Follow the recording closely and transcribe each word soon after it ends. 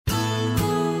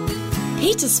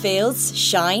Petersfield's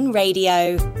Shine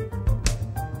Radio.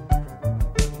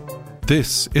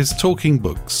 This is Talking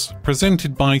Books,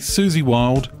 presented by Susie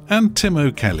Wilde and Tim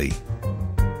O'Kelly.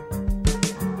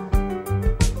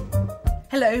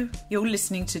 Hello, you're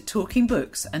listening to Talking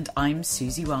Books and I'm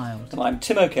Susie Wilde. And I'm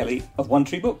Tim O'Kelly of One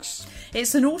Tree Books.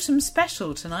 It's an autumn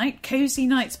special tonight, cosy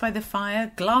nights by the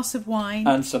fire, glass of wine.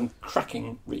 And some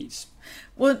cracking reads.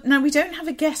 Well, now we don't have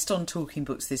a guest on Talking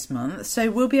Books this month, so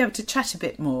we'll be able to chat a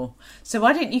bit more. So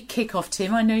why don't you kick off,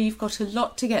 Tim? I know you've got a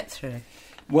lot to get through.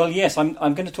 Well, yes, I'm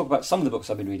going to talk about some of the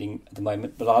books I've been reading at the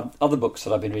moment, but other books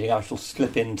that I've been reading, I shall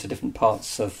slip into different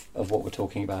parts of what we're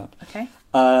talking about. Okay.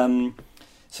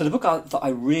 So the book that I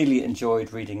really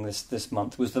enjoyed reading this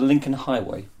month was The Lincoln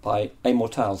Highway by Amor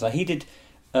Towles. Now, he did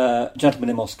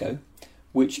Gentleman in Moscow,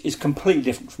 which is completely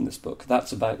different from this book.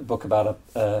 That's about a book about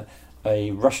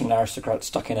a Russian aristocrat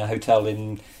stuck in a hotel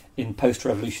in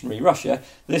post-revolutionary Russia.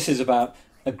 This is about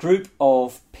a group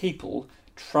of people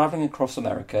travelling across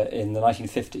America in the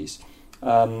 1950s,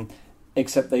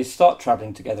 except they start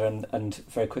travelling together and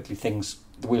very quickly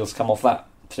the wheels come off that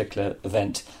particular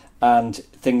event and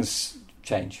things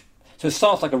change. So it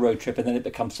starts like a road trip and then it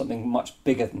becomes something much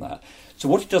bigger than that. So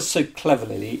what he does so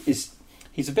cleverly is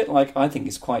he's a bit like, I think,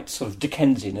 he's quite sort of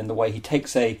Dickensian in the way he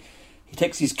takes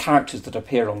these characters that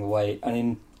appear along the way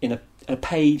and in a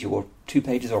page or 2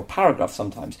 pages or a paragraph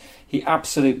sometimes, he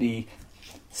absolutely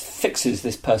fixes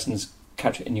this person's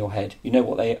character in your head. You know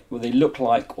what they look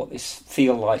like, what they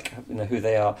feel like, you know who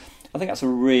they are. I think that's a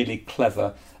really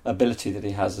clever ability that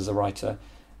he has as a writer.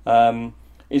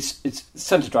 It's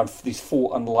centred around these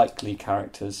 4 unlikely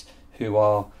characters who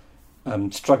are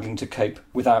struggling to cope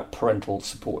without parental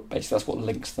support. Basically, that's what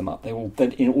links them up. They all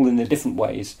in their different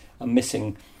ways are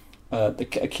missing a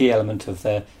key element of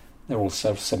they're all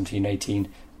 17, 18.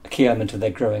 A key element of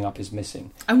their growing up is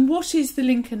missing. And what is the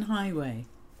Lincoln Highway?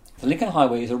 The Lincoln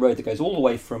Highway is a road that goes all the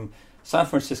way from San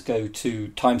Francisco to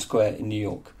Times Square in New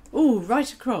York. Oh,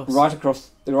 right across. Right across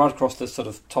the sort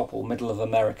of top or middle of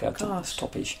America,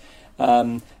 topish.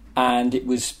 And it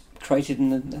was created in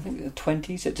the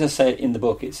 20s. It does say in the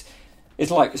book it's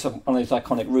like one of those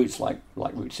iconic routes like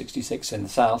Route 66 in the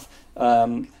south.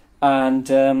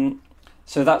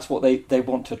 So that's what they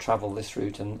want to travel this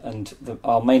route. And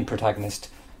our main protagonist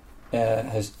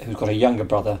who's got a younger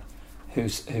brother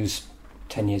who's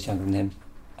 10 years younger than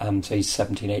him. So he's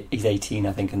 17, he's 18,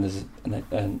 I think, and there's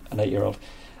an 8-year-old.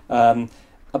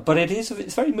 But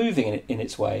it's very moving in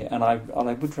its way, and I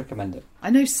would recommend it. I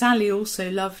know Sally also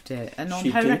loved it, and on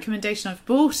her recommendation I've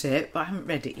bought it, but I haven't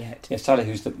read it yet. Yeah, Sally,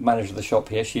 who's the manager of the shop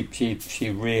here, she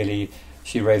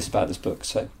raves about this book.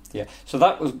 So yeah, so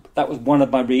that was one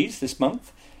of my reads this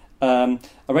month. I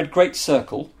read Great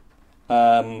Circle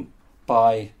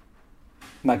by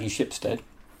Maggie Shipstead,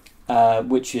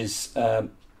 which is a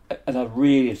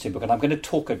really interesting book, and I'm going to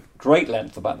talk at great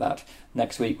length about that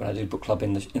next week when I do book club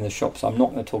in the shop. So I'm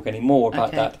not going to talk any more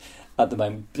about that at the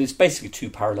moment. But it's basically 2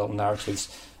 parallel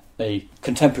narratives: a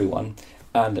contemporary one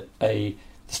and the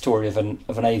story of an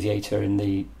aviator in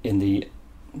the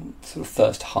sort of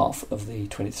first half of the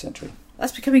 20th century.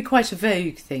 That's becoming quite a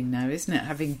vogue thing now, isn't it?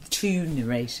 Having 2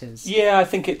 narrators. Yeah, I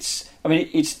think it's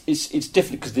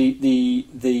different because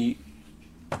the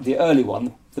early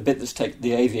one, the bit that's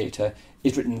the aviator,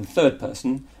 is written in the third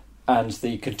person, and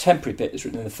the contemporary bit is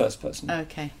written in the first person.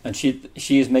 Okay. And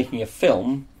she is making a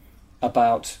film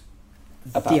about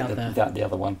the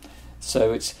other one.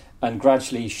 So and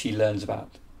gradually she learns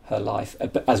about her life,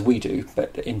 as we do,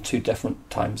 but in 2 different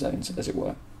time zones, as it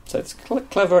were. So it's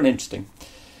clever and interesting.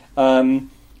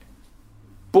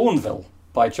 Bourneville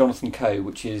by Jonathan Coe,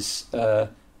 which is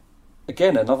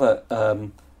again another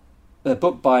a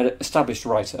book by an established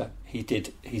writer. He's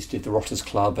did The Rotters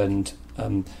Club and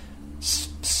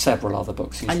several other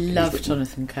books. I love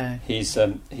Jonathan Coe. He's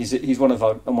one of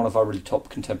our really top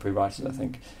contemporary writers, I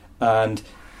think. And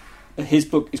his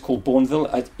book is called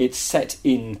Bourneville. It's set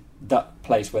in that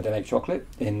place where they make chocolate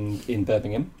in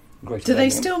Birmingham. Do they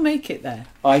still make it there?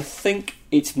 I think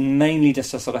it's mainly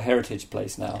just a sort of heritage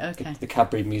place now. Okay. The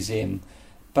Cadbury Museum,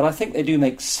 but I think they do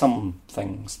make some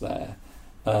things there.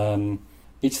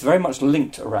 It's very much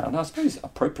linked around, I suppose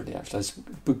appropriately actually, it's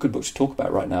a good book to talk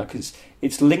about right now because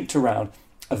it's linked around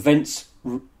events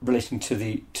relating to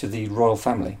the royal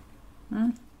family.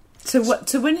 Mm.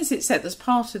 So when is it set? That's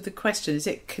part of the question. Is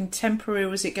it contemporary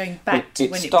or is it going back to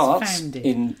when it was founded?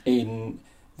 It starts in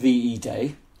VE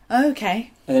Day. Oh,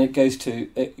 okay. And then it goes to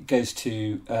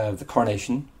the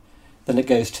coronation. Then it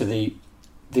goes to the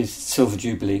Silver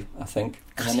Jubilee, I think.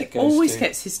 And then it goes always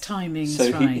gets his timings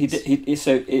right.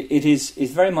 So it is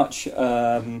very much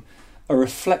a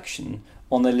reflection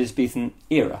on the Elizabethan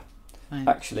era.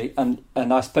 actually, and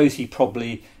I suppose he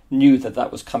probably knew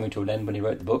that was coming to an end when he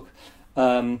wrote the book.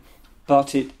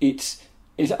 But it's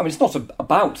not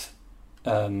about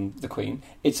the Queen.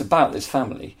 It's about this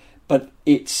family, but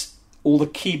it's all the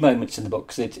key moments in the book,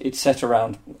 because it's set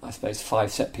around, I suppose,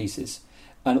 5 set pieces,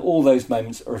 and all those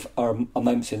moments are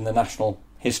moments in the national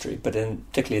history, but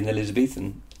particularly in the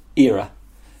Elizabethan era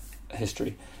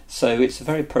history. So it's a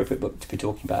very appropriate book to be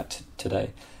talking about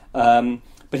today.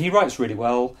 But he writes really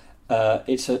well.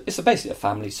 It's basically a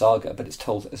family saga, but it's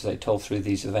told through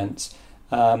these events,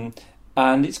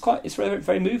 and it's very,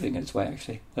 very moving in its way,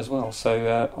 actually, as well.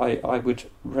 So I would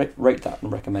rate that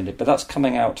and recommend it. But that's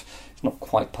coming out. It's not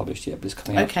quite published yet, but it's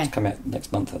coming out. Okay. It's coming out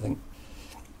next month, I think.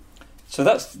 So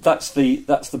that's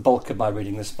the bulk of my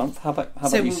reading this month. How about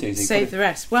you, Susie? Save the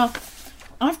rest. Well,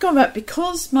 I've gone back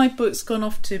because my book's gone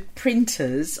off to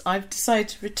printers. I've decided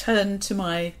to return to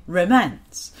my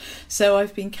romance. So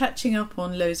I've been catching up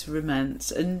on loads of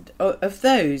romance, and of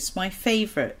those, my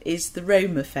favourite is The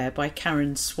Rome Affair by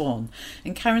Karen Swan.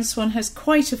 And Karen Swan has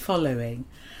quite a following.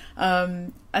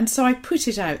 And so I put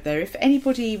it out there. If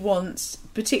anybody wants,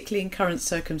 particularly in current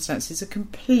circumstances, a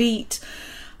complete...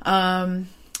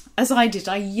 as I did,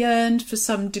 I yearned for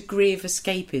some degree of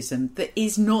escapism that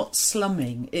is not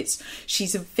slumming.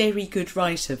 She's a very good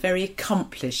writer, very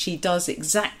accomplished. She does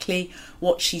exactly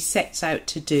what she sets out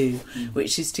to do,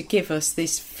 which is to give us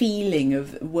this feeling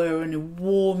of we're on a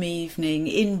warm evening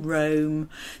in Rome.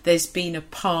 There's been a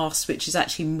past which is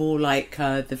actually more like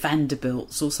the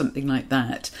Vanderbilts or something like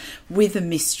that, with a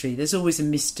mystery. There's always a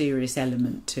mysterious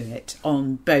element to it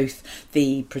on both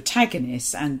the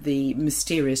protagonist and the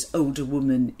mysterious older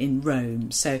woman in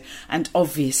Rome. So, and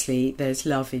obviously there's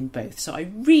love in both. So I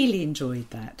really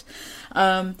enjoyed that.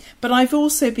 But I've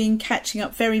also been catching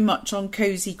up very much on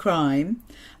cosy crime.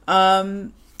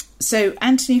 So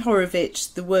Anthony Horowitz,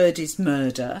 The Word is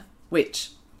Murder,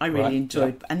 which I really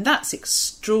enjoyed. Yeah. And that's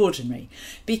extraordinary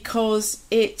because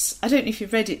it's, I don't know if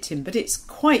you've read it, Tim, but it's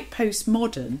quite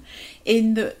postmodern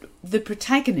in that the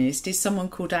protagonist is someone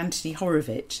called Anthony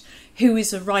Horowitz, who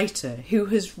is a writer, who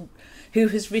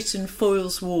has written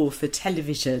Foyle's War for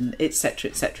television,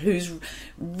 etc., etc., who's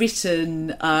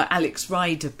written Alex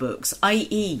Rider books,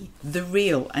 i.e. the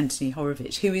real Anthony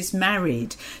Horowitz, who is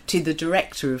married to the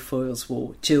director of Foyle's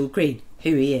War, Jill Green,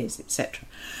 who he is, etc.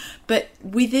 But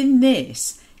within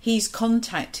this, he's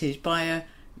contacted by a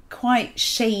quite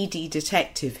shady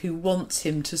detective who wants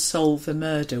him to solve a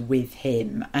murder with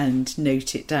him and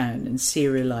note it down and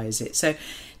serialise it. So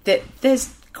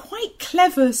there's quite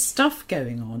clever stuff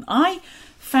going on. I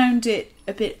found it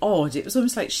a bit odd. It was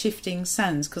almost like shifting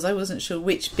sands because I wasn't sure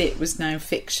which bit was now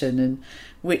fiction and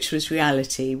which was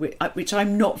reality, which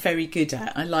I'm not very good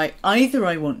at. Either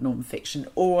I want non-fiction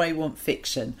or I want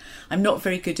fiction. I'm not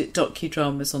very good at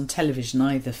docudramas on television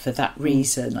either for that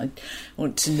reason. I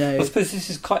want to know. I suppose this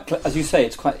is quite, as you say,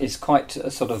 it's quite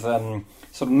a sort of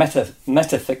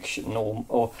meta fiction,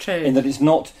 or True. In that it's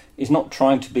not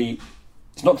trying to be.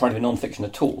 It's not trying to be non-fiction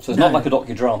at all. So it's not like a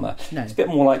docudrama. No. It's a bit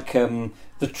more like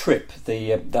The Trip,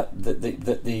 the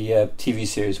TV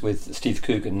series with Steve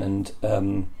Coogan and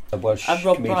a Welsh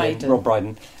comedian, Rob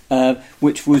Brydon,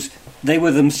 which was, they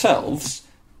were themselves,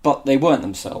 but they weren't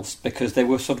themselves because they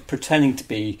were sort of pretending to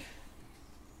be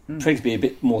a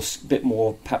bit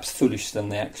more perhaps foolish than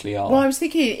they actually are. Well, I was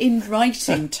thinking in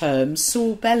writing terms,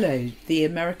 Saul Bellow, the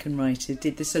American writer,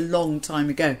 did this a long time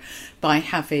ago by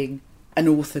having an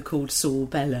author called Saul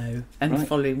Bellow and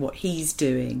following what he's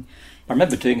doing. I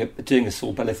remember doing a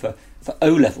Saul Bellow for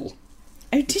O-level.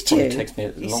 Oh, did you? It takes me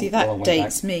that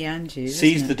dates me and you.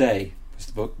 Seize the Day was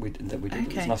the book that we did.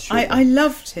 Okay. It was nice. I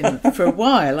loved him for a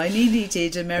while. I nearly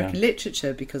did American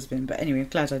literature because of him, but anyway, I'm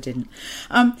glad I didn't.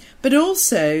 But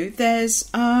also, there's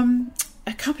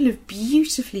a couple of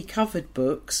beautifully covered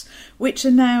books which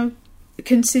are now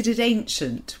considered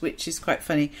ancient, which is quite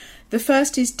funny. The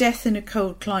first is Death in a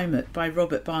Cold Climate by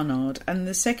Robert Barnard, and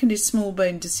the second is Small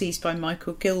Bone Deceased by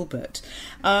Michael Gilbert.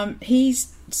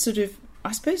 He's sort of,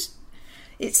 I suppose,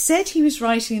 it's said he was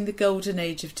writing in the golden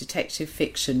age of detective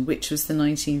fiction, which was the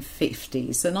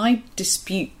 1950s, and I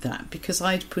dispute that because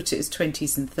I'd put it as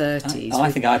 20s and 30s.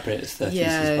 I think I put it as 30s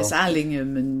as well. It's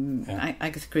Allingham and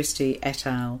Agatha Christie et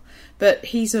al. But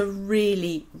he's a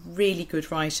really, really good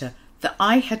writer that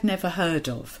I had never heard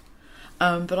of.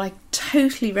 But I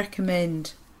totally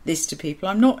recommend this to people.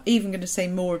 I'm not even going to say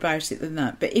more about it than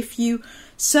that. But if you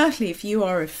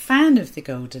are a fan of the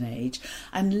Golden Age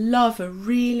and love a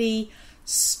really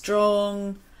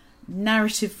strong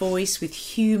narrative voice with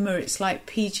humour, it's like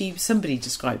PG. Somebody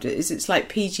described it as it's like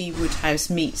PG Woodhouse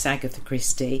meets Agatha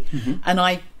Christie, and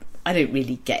I don't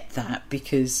really get that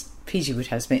because PG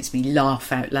Woodhouse makes me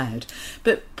laugh out loud.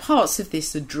 But parts of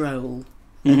this are droll,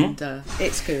 and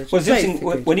it's good. Well, it's Both interesting,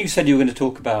 are good. when you said you were going to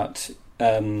talk about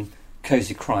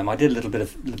cosy crime, I did a little bit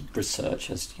of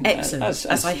research, as you know, Excellent,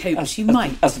 as I hoped you as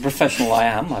might. as the professional I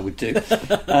am, I would do.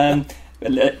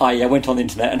 I went on the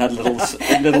internet and had a little As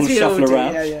we all shuffle do,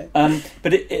 around. yeah.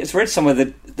 But it's read somewhere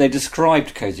that they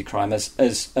described cosy crime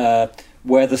as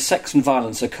where the sex and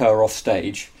violence occur off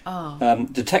stage.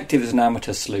 Detective is an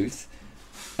amateur sleuth,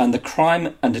 and the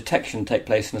crime and detection take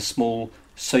place in a small,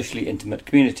 socially intimate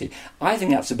community. I think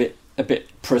that's a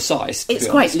bit precise. To It's be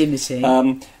quite honest.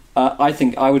 limiting. I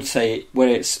think I would say where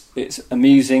it's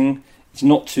amusing, it's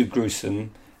not too gruesome,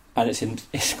 and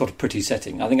it's got a pretty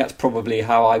setting. I think that's probably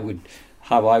how I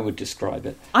would describe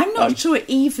it. I'm not sure it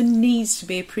even needs to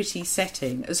be a pretty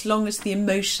setting, as long as the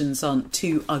emotions aren't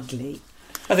too ugly.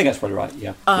 I think that's probably right.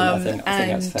 Yeah, I think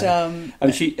that's fair.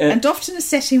 And often a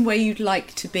setting where you'd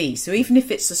like to be. So even if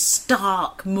it's a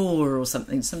stark moor or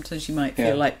something, sometimes you might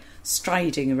feel like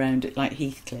striding around it like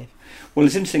Heathcliff. Well,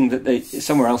 it's interesting that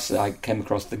somewhere else that I came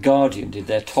across, The Guardian did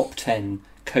their top 10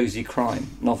 cosy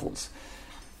crime novels,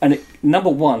 and number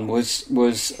one was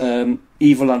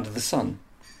Evil Under the Sun,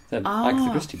 the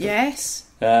Agatha Christie book. Yes.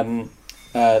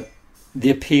 The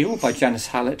Appeal by Janice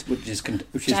Hallett, which is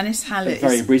Janice Hallett a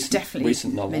very is definitely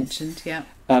recent novel. Mentioned, yeah.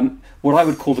 What I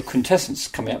would call the quintessence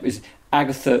coming up is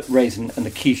Agatha Raisin and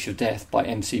the Quiche of Death by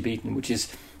M.C. Beaton, which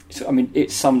is,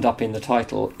 it's summed up in the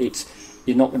title.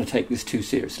 You're not going to take this too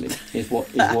seriously, is what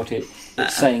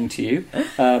it's saying to you,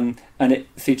 and it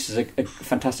features a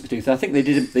fantastic sleuth. I think they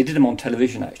did them on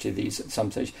television actually. These at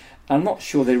some stage. I'm not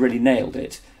sure they really nailed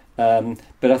it,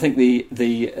 but I think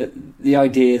the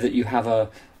idea that you have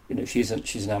she's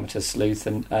an amateur sleuth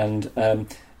and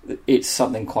it's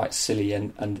something quite silly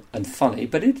and funny,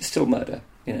 but it's still murder.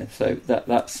 So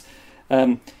that's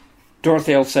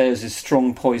Dorothy L. Sayers'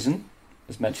 Strong Poison,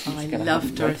 as mentioned. I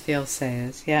love Dorothy L.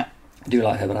 Sayers. Yeah. I do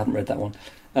like her, but I haven't read that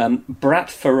one.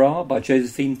 Brat Farrar by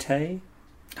Josephine Tay.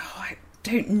 Oh, I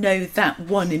don't know that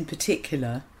one in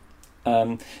particular.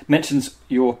 Mentions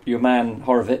your man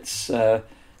Horowitz,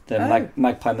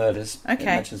 Magpie Murders. Okay. It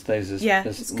mentions those as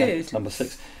it's good. Number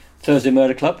 6. Thursday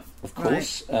Murder Club, of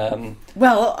course. Right.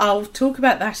 Well, I'll talk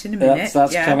about that in a minute.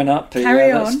 That's coming up.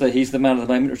 Carry on. He's the man of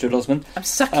the moment, Richard Osman. I'm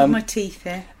sucking my teeth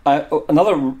here.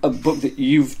 Another book that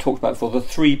you've talked about before, the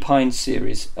Three Pines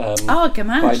series.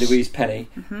 Gamache. By Louise Penny.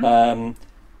 Mm-hmm.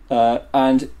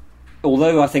 And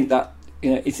although I think that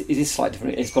it is slightly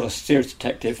different, it's got a serious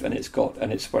detective, and it's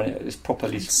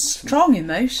properly strong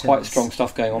emotions, quite strong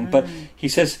stuff going on. But he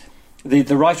says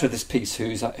the writer of this piece, who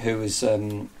is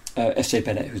S.J.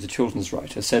 Bennett, who's a children's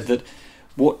writer, said that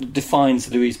what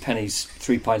defines Louise Penny's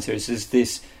Three Pines series is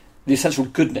the essential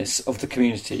goodness of the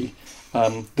community,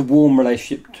 the warm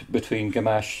relationship between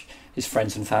Gamache, his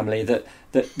friends and family, that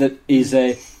is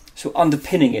a sort of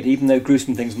underpinning it. Even though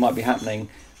gruesome things might be happening,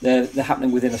 they're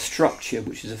happening within a structure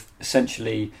which is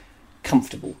essentially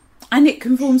comfortable. And it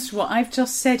conforms to what I've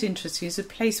just said, interesting, is a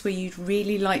place where you'd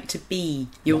really like to be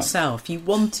yourself. Right. You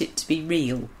want it to be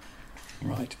real.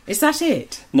 Right. Is that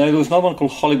it? No, there was another one called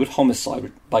Hollywood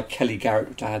Homicide by Kelly Garrett,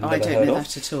 which I hadn't ever heard of. I don't know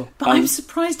that at all. But I'm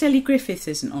surprised Ellie Griffith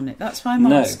isn't on it. That's why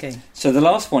I'm asking. So the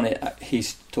last one he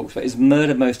talks about is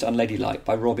Murder Most Unladylike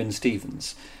by Robin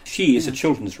Stevens. She is a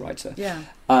children's writer. Yeah.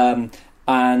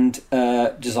 And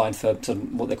designed for sort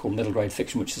of what they call middle grade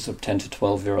fiction, which is sort of 10 to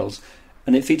 12-year-olds.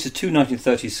 And it features two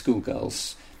 1930s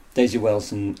schoolgirls, Daisy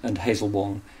Wells and Hazel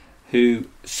Wong, who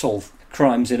solve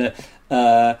crimes in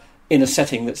a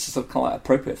setting that's sort of quite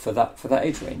appropriate for that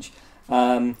age range.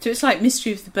 So it's like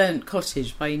Mystery of the Burnt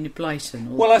Cottage by Enid Blyton.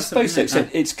 Well, I suppose so. So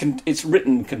it's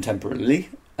written contemporarily,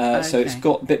 so it's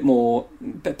got a bit more,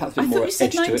 perhaps a bit more edge to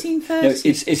it. I thought you said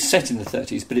 1930s. No, it's set in the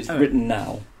 30s, but it's written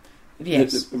now.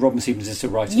 Yes, Robin Stevens is still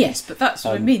writing. Yes, but that's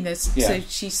what I mean. So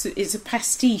it's a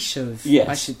pastiche of. Yes,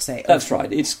 I should say. That's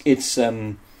right. It's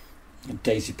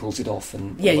Daisy pulls it off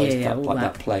and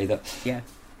that play that. Yeah.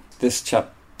 This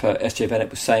chap S.J. Bennett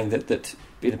was saying that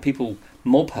people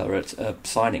mob her at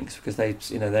signings because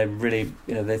they're really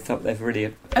they felt they've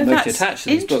really emotionally attached to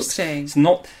these books. It's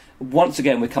not. Once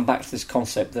again, we come back to this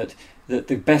concept that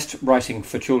the best writing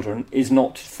for children is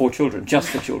not for children, just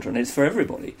for children. It's for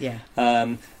everybody. Yeah.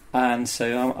 And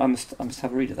so I must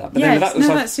have a read of that. But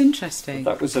that's interesting.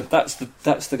 That's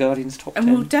the Guardian's top 10.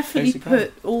 And we'll definitely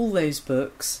put all those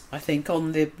books, I think,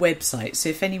 on the website. So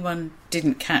if anyone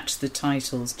didn't catch the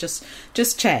titles, just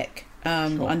check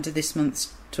under this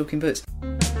month's Talking Books.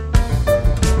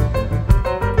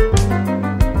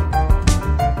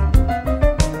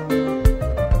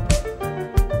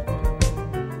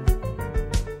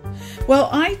 Well,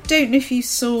 I don't know if you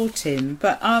saw, Tim,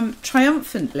 but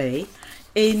triumphantly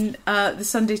in the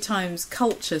Sunday Times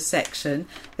culture section,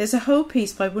 there's a whole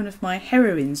piece by one of my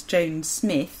heroines, Joan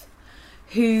Smith,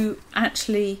 who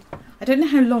actually, I don't know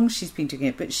how long she's been doing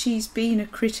it, but she's been a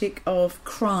critic of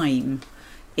crime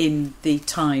in the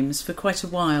Times for quite a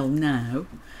while now.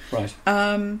 Right.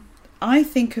 I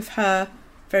think of her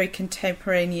very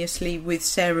contemporaneously with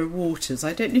Sarah Waters.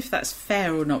 I don't know if that's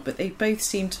fair or not, but they both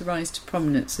seem to rise to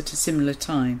prominence at a similar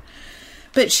time.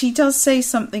 But she does say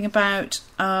something about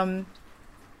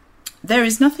there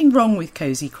is nothing wrong with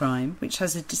cosy crime, which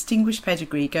has a distinguished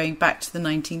pedigree going back to the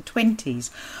 1920s.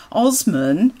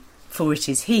 Osman, for it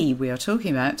is he we are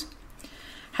talking about,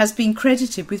 has been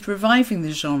credited with reviving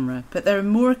the genre, but there are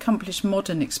more accomplished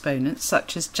modern exponents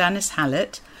such as Janice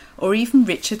Hallett or even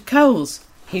Richard Coles,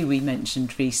 who we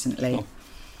mentioned recently.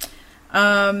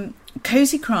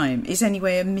 Cosy crime is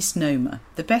anyway a misnomer.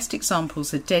 The best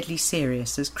examples are deadly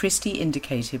serious, as Christie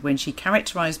indicated when she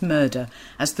characterised murder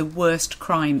as the worst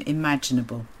crime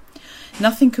imaginable.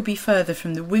 Nothing could be further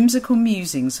from the whimsical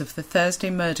musings of the Thursday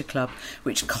Murder Club,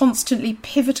 which constantly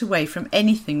pivot away from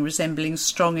anything resembling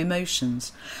strong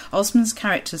emotions. Osmond's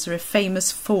characters are a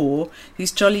famous four,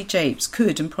 whose jolly japes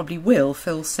could and probably will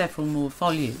fill several more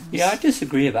volumes. Yeah, I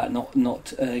disagree about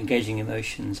not engaging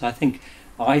emotions. I think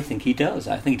he does.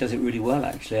 I think he does it really well,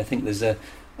 actually. I think there's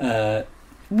a...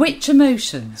 Which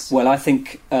emotions? Well, I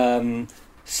think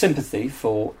sympathy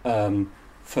for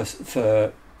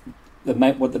the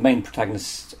main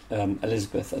protagonist,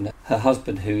 Elizabeth, and her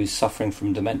husband, who is suffering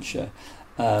from dementia,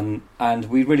 and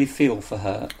we really feel for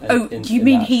her. Do you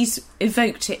mean he's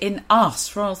evoked it in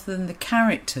us rather than the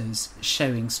characters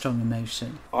showing strong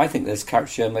emotion? I think there's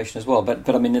character emotion as well, but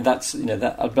I mean that's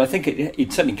that. But I think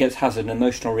it certainly has an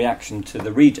emotional reaction to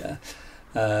the reader.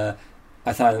 I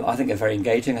think they're very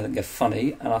engaging. I think they're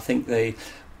funny, and I think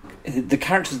the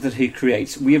characters that he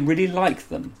creates, we really like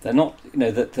them. They're not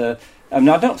I'm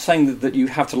not saying that you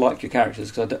have to like your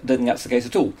characters, because I don't think that's the case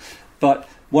at all. But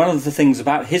one of the things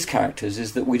about his characters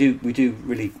is that we do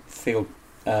really feel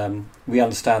we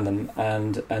understand them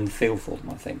and feel for them,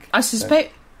 I think. I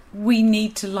suspect we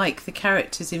need to like the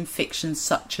characters in fiction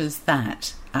such as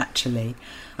that, actually.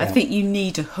 Yeah. I think you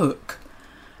need a hook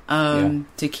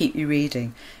to keep you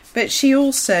reading. But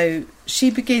she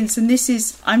begins, and this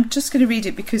is, I'm just going to read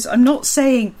it because I'm not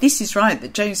saying this is right,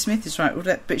 that Joan Smith is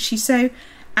right, but she so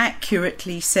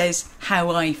accurately says how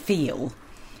I feel,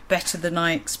 better than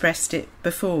I expressed it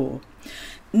before.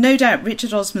 No doubt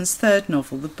Richard Osman's third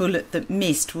novel, The Bullet That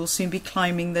Missed, will soon be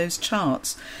climbing those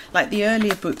charts. Like the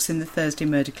earlier books in the Thursday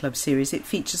Murder Club series, it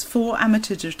features 4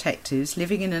 amateur detectives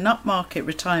living in an upmarket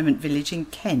retirement village in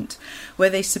Kent, where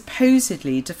they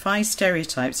supposedly defy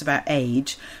stereotypes about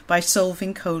age by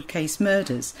solving cold case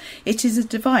murders. It is a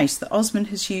device that Osman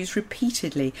has used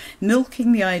repeatedly,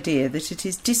 milking the idea that it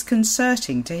is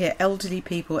disconcerting to hear elderly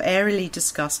people airily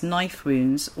discuss knife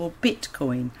wounds or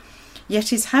Bitcoin. Yet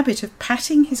his habit of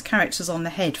patting his characters on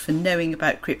the head for knowing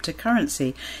about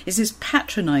cryptocurrency is as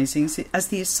patronising as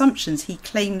the assumptions he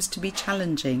claims to be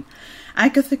challenging.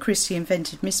 Agatha Christie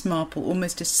invented Miss Marple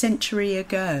almost a century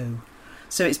ago,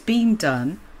 so it's been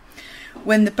done,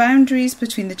 when the boundaries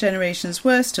between the generations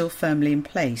were still firmly in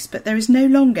place, but there is no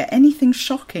longer anything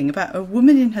shocking about a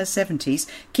woman in her 70s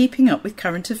keeping up with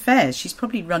current affairs. She's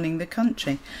probably running the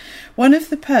country. One of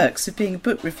the perks of being a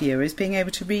book reviewer is being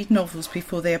able to read novels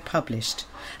before they are published.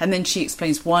 And then she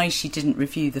explains why she didn't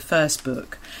review the first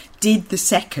book, did the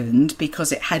second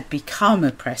because it had become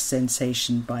a press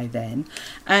sensation by then,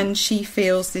 and she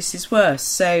feels this is worse.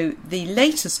 So the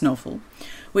latest novel,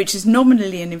 which is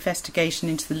nominally an investigation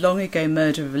into the long-ago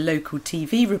murder of a local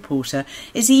TV reporter,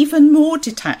 is even more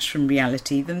detached from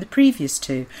reality than the previous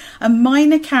two. A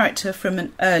minor character from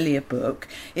an earlier book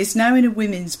is now in a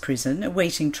women's prison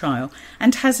awaiting trial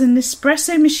and has an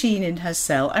espresso machine in her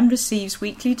cell and receives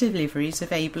weekly deliveries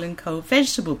of Abel and Cold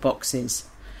vegetable boxes.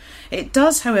 It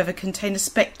does, however, contain a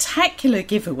spectacular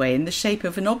giveaway in the shape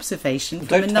of an observation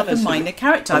from another minor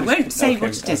character. I won't say what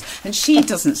it is, and she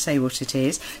doesn't say what it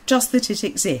is, just that it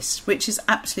exists, which is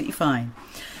absolutely fine.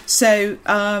 So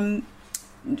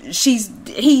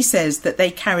he says that they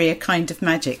carry a kind of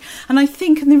magic. And I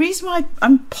think, and the reason why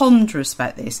I'm ponderous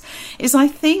about this, is I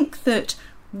think that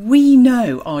we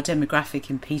know our demographic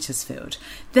in Petersfield.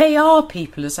 They are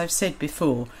people, as I've said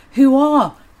before, who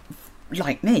are,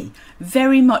 like me,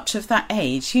 very much of that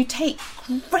age, who take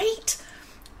great...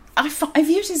 I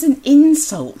view it as an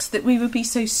insult that we would be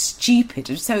so stupid,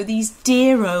 and so these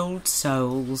dear old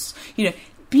souls,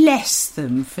 bless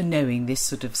them for knowing this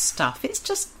sort of stuff. It's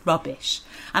just rubbish,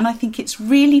 and I think it's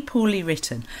really poorly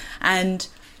written, and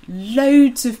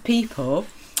loads of people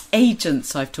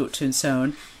agents I've talked to and so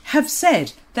on have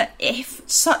said that if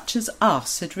Such As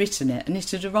Us had written it and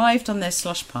it had arrived on their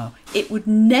slush pile, it would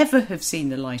never have seen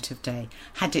the light of day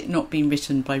had it not been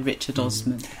written by Richard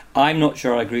Osman. I'm not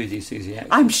sure I agree with you, Susie,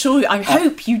 actually. I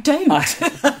hope you don't.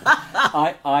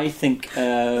 I think,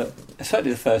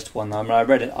 certainly the first one, when I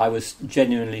read it, I was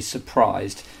genuinely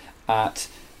surprised at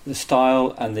the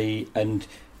style and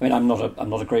I mean, I'm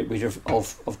not a great reader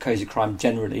of cosy crime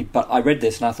generally, but I read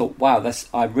this and I thought, wow,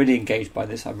 I'm really engaged by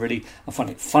this. I find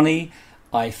it funny,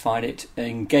 I find it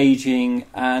engaging,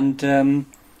 and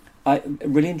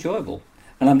really enjoyable.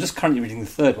 And I'm just currently reading the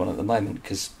third one at the moment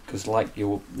because like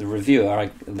the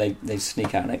reviewer, they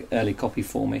sneak out an early copy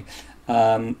for me,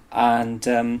 and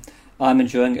I'm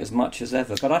enjoying it as much as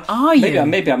ever. But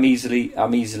maybe I'm easily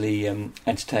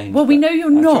entertained. Well, we know you're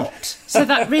not, so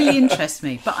that really interests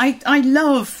me. But I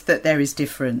love that there is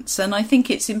difference, and I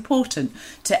think it's important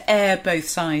to air both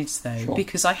sides, though,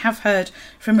 because I have heard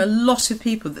from a lot of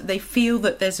people that they feel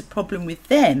that there's a problem with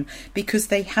them because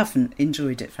they haven't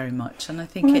enjoyed it very much. And I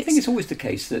think it's always the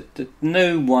case that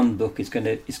no one book is going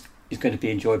to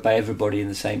be enjoyed by everybody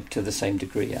to the same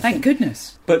degree. Thank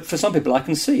goodness. But for some people, I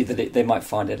can see that they might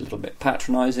find it a little bit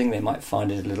patronising. They might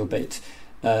find it a little bit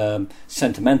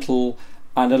sentimental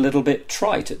and a little bit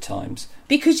trite at times.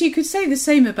 Because you could say the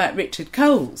same about Richard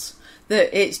Coles,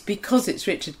 that it's because it's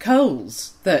Richard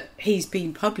Coles that he's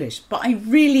been published. But I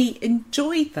really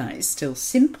enjoyed that. It's still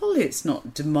simple. It's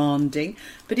not demanding,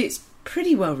 but it's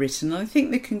pretty well written. I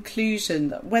think the conclusion,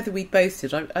 whether we both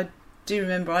did, I do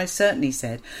remember I certainly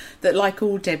said that, like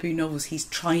all debut novels, he's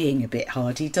trying a bit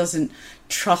hard. He doesn't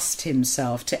trust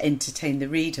himself to entertain the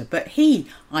reader, but he,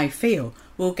 I feel,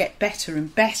 will get better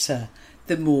and better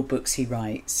the more books he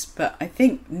writes. But I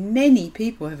think many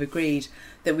people have agreed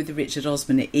that with the Richard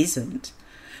Osman it isn't.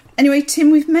 Anyway,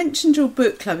 Tim, we've mentioned your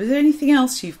book club. Is there anything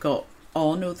else you've got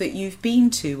on or that you've been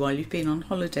to while you've been on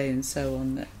holiday and so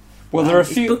on that there are a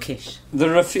few bookish?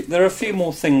 There are a few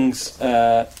more things.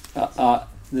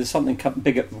 There's something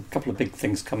a couple of big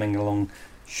things coming along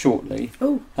shortly.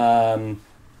 Oh.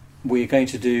 We're going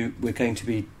to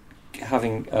be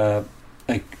having a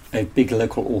big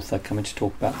local author coming to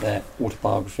talk about their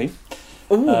autobiography.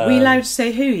 Oh, are we allowed to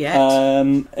say who yet?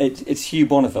 It's Hugh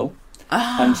Bonneville,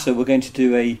 and so we're going to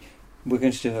do a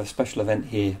special event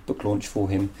here, book launch for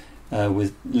him,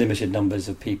 with limited numbers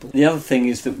of people. The other thing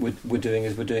is that we're doing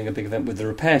a big event with the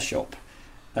Repair Shop.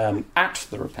 At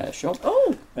the Repair Shop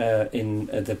in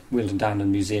the Weald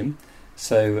Downland Museum.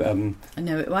 So I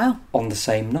know it well. On the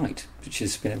same night, which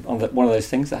is one of those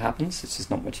things that happens. It's just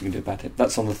not much you can do about it.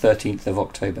 That's on the 13th of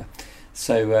October.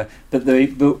 So, but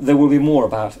there will be more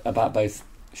about both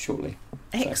shortly.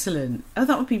 Excellent. Oh,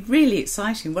 that would be really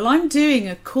exciting. Well, I'm doing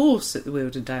a course at the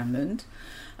Weald Downland.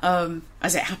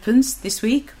 As it happens this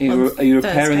week. Are you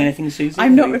repairing anything, Susie?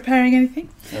 I'm not repairing anything.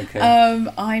 Okay.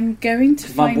 I'm going to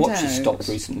find out. My watch has stopped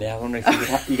recently. I wonder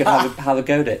if you could have a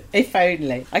go at it. If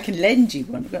only. I can lend you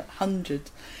one. I've got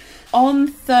 100. On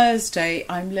Thursday,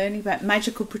 I'm learning about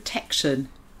magical protection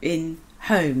in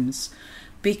homes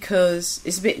because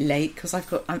it's a bit late because I've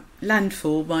got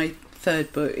Landfall, my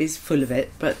third book, is full of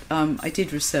it, but I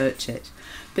did research it.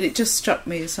 But it just struck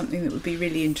me as something that would be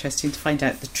really interesting to find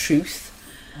out the truth.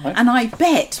 Right. And I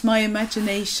bet my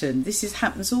imagination,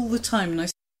 happens all the time when I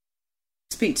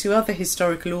speak to other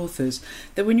historical authors,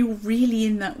 that when you're really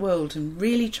in that world and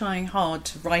really trying hard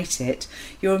to write it,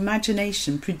 your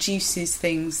imagination produces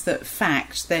things that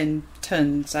fact then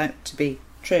turns out to be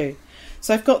true.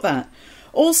 So I've got that.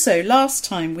 Also, last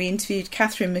time we interviewed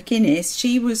Catherine McInnes,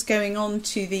 she was going on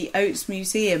to the Oates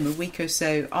Museum a week or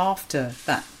so after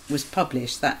that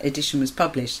edition was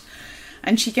published.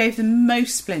 And she gave the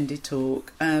most splendid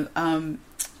talk.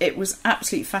 It was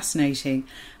absolutely fascinating.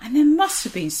 And there must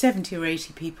have been 70 or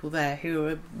 80 people there who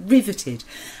were riveted.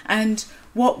 And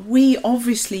what we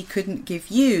obviously couldn't give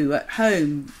you at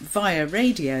home via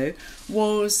radio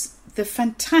was the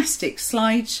fantastic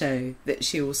slideshow that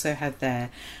she also had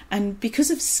there. And because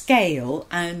of scale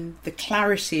and the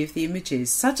clarity of the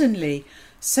images, suddenly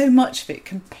so much of it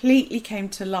completely came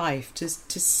to life, to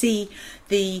see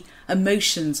the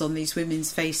emotions on these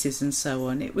women's faces and so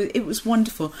on. It was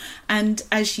wonderful. And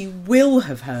as you will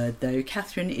have heard, though,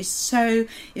 Catherine is so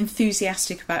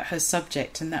enthusiastic about her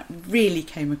subject, and that really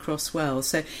came across well.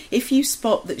 So if you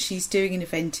spot that she's doing an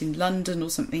event in London or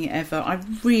something ever, I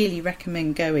really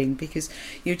recommend going because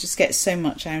you'll just get so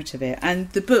much out of it.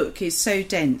 And the book is so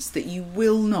dense that you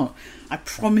will not, I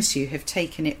promise you, have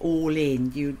taken it all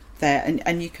in. there,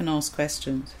 and you can ask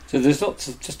questions. So there's lots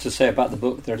of, just to say about the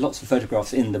book, there are lots of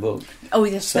photographs in the book. Oh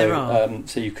yes, there are.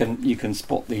 So you can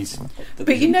spot these.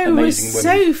 But you know, it was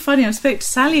so funny. I spoke to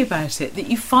Sally about it, that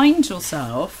you find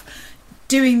yourself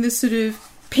doing the sort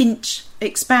of pinch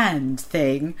expand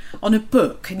thing on a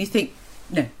book, and you think,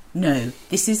 no,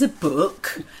 this is a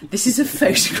book. This is a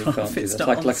photograph. It's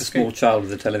not like a small child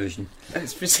with a television.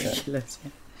 It's ridiculous.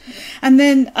 Yeah. And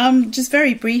then, just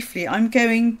very briefly, I'm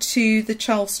going to the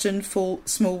Charleston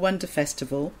Small Wonder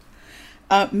Festival,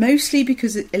 mostly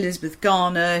because Elizabeth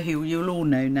Garner, who you'll all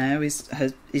know now,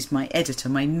 is my editor,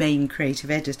 my main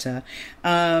creative editor.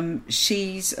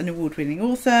 She's an award-winning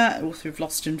author of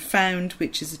Lost and Found,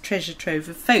 which is a treasure trove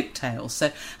of folk tales.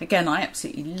 So again, I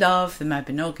absolutely love the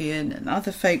Mabinogion and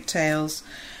other folk tales.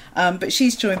 But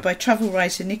she's joined by travel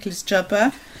writer Nicholas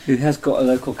Jubber, who has got a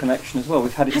local connection as well.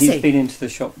 He's been into the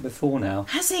shop before now.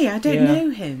 Has he? I don't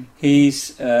know him.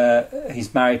 He's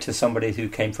married to somebody who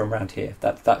came from around here.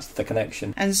 That's the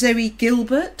connection. And Zoe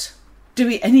Gilbert. Do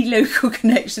we any local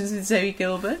connections with Zoe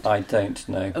Gilbert? I don't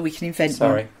know. Oh, we can invent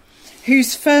Sorry. one.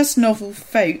 Whose first novel,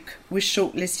 Folk, was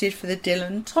shortlisted for the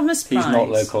Dylan Thomas Prize. He's not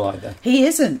local either. He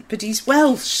isn't, but he's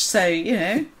Welsh, so,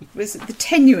 it was the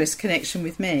tenuous connection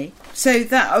with me. So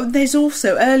there's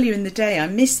also, earlier in the day, I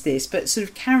missed this, but sort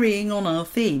of carrying on our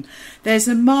theme, there's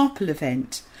a Marple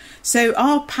event. So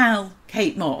our pal,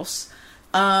 Kate Moss,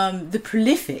 the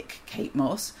prolific Kate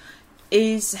Moss,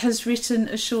 has written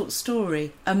a short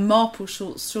story, a Marple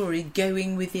short story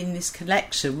going within this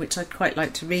collection, which I'd quite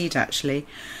like to read, actually.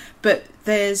 But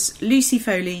there's Lucy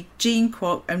Foley, Jean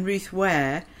Kwok and Ruth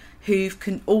Ware, who've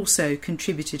also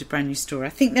contributed a brand new story. I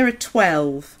think there are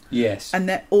 12. Yes. And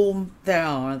they're all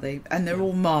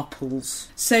all Marples.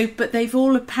 So, but they've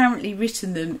all apparently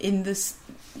written them in this,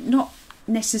 not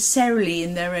necessarily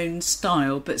in their own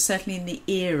style, but certainly in the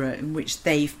era in which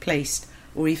they've placed,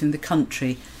 or even the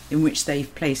country in which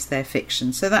they've placed their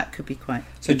fiction. So that could be quite.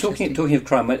 So talking of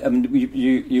crime, I mean,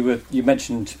 you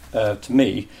mentioned to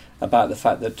me about the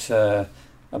fact that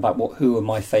who are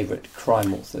my favourite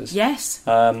crime authors. Yes.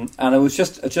 And it was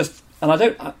just, and I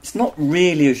don't. It's not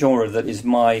really a genre that is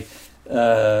my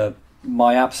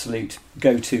absolute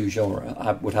go-to genre,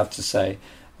 I would have to say.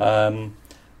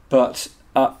 But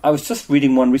I was just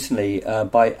reading one recently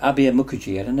by Abir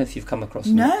Mukherjee. I don't know if you've come across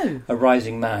him. No. A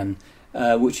Rising Man,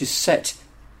 which is set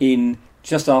in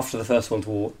just after the First World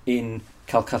War in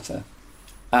Calcutta,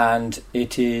 and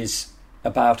it is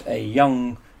about a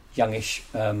youngish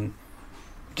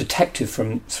detective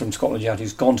from Scotland Yard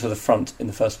who's gone to the front in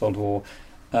the First World War,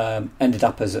 ended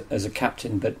up as a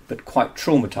captain, but quite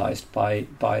traumatised by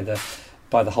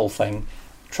the whole thing.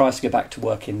 Tries to get back to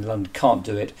work in London, can't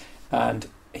do it, and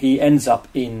he ends up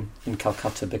in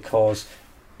Calcutta because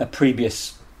a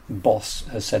previous boss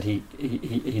has said he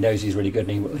knows he's really good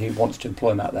and he wants to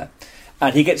employ him out there,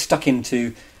 and he gets stuck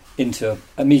immediately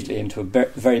into a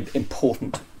very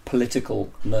important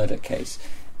political murder case,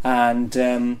 and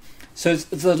so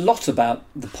there's a lot about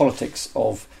the politics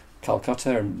of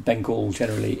Calcutta and Bengal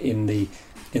generally in the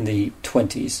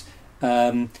 20s,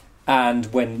 and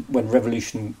when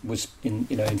revolution was in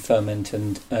ferment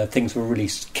and things were really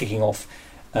kicking off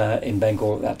in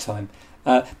Bengal at that time.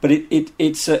 But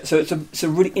it's a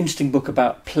really interesting book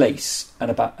about place and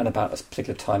about a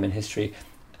particular time in history,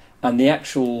 and the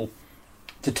actual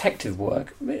detective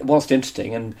work, whilst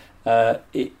interesting, and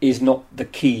it is not the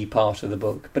key part of the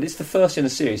book, but it's the first in a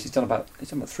series. He's done about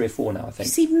 3 or 4 now, I think.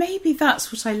 See, maybe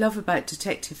that's what I love about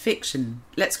detective fiction.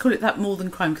 Let's call it that more than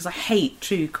crime, because I hate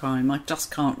true crime. I just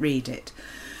can't read it.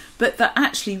 But that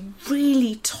actually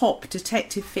really top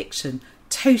detective fiction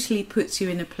totally puts you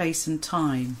in a place and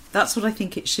time. That's what I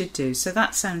think it should do. So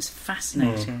that sounds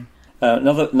fascinating.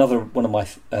 Another one of my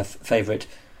favourite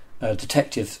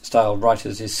detective-style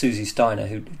writers is Susie Steiner,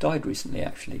 who died recently,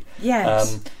 actually.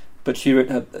 Yes. But she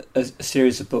wrote a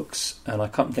series of books, and I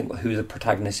can't think who the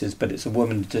protagonist is, but it's a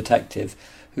woman detective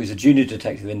who's a junior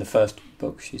detective in the first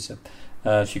book. She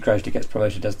gradually gets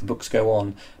promoted as the books go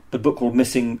on. The book called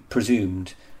Missing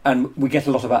Presumed, and we get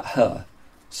a lot about her.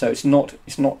 So it's not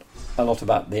a lot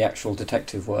about the actual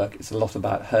detective work. It's a lot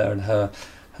about her and her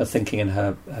thinking and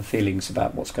her feelings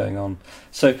about what's going on.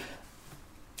 So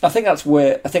I think it's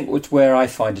where I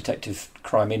find detective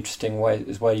crime interesting.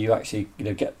 Where you actually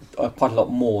get quite a lot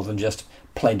more than just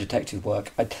plain detective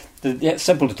work. The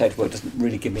simple detective work doesn't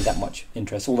really give me that much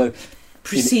interest. Although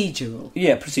procedural,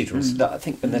 procedurals. I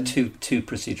think when they're too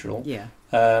procedural. Yeah.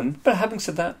 But having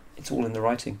said that, it's all in the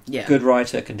writing. Yeah. Good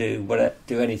writer can do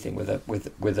anything with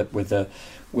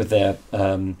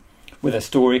their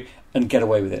story and get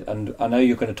away with it. And I know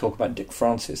you're going to talk about Dick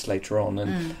Francis later on,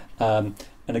 and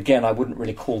And again, I wouldn't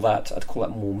really call that. I'd call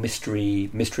that more mystery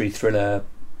thriller.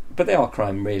 But they are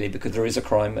crime, really, because there is a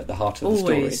crime at the heart of the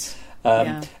story.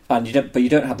 And you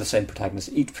don't have the same protagonist.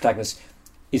 Each protagonist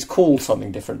is called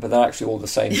something different, but they're actually all the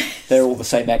same. They're all the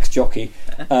same ex-jockey.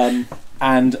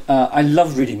 I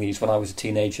loved reading these when I was a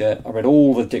teenager. I read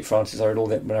all the Dick Francis. I read all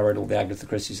the Agatha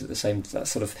Christie's at the same that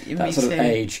sort of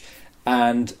age,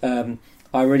 and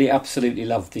I really absolutely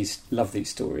loved these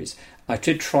stories. I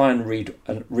did try and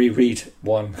reread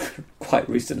one quite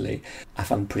recently. I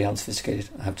found them pretty unsophisticated,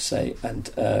 I have to say,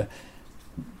 and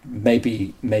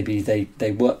maybe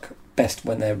they work best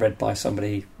when they're read by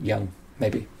somebody young.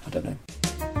 Maybe, I don't know.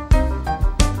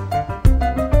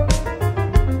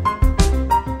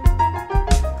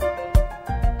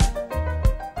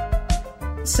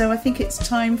 So I think it's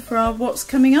time for our What's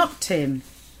Coming Up, Tim.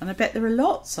 And I bet there are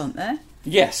lots, aren't there?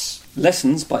 Yes.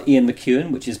 Lessons by Ian McEwan,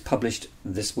 which is published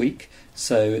this week.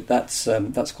 So that's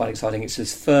quite exciting. It's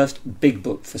his first big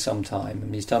book for some time.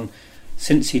 And he's done,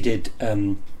 since he did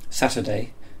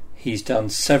Saturday, he's done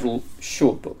several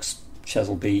short books.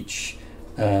 Chesil Beach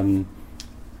being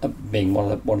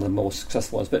one of the more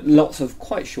successful ones. But lots of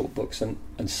quite short books and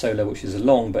Solo, which is a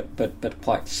long but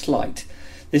quite slight.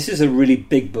 This is a really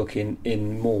big book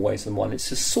in more ways than one.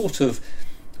 It's a sort of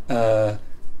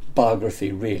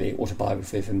biography, really,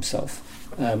 autobiography of himself.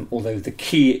 Although the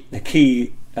key,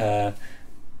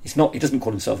 it's not. He doesn't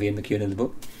call himself Ian McEwan in the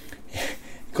book. He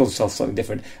calls himself something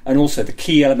different. And also, the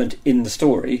key element in the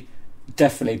story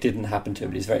definitely didn't happen to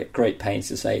him. He's very great pains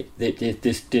to say that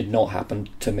this did not happen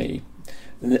to me.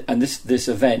 And this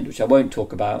event, which I won't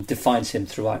talk about, defines him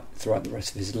throughout the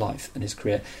rest of his life and his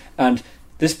career. And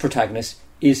this protagonist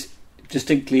is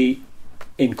distinctly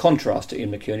in contrast to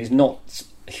Ian McEwan. He's not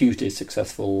a hugely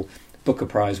successful Booker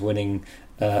Prize winning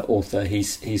author. He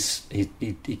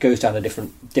goes down a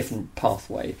different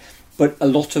pathway. But a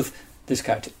lot of this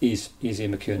character is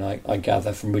Ian McEwan. I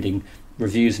gather from reading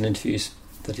reviews and interviews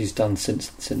that he's done since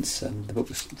the book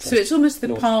was first. So it's almost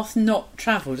the path not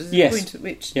travelled, is the point at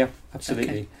which... Yeah,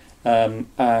 absolutely. Okay.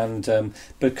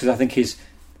 Because I think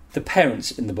the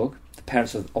parents in the book, the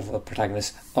parents of the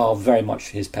protagonist, are very much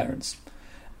his parents.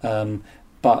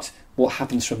 But what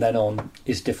happens from then on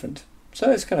is different.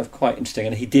 So it's kind of quite interesting.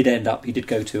 And he did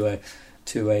go to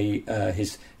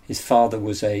his father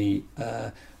was a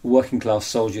working class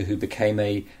soldier who became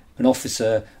an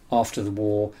officer after the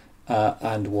war,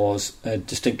 and was a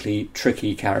distinctly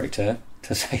tricky character,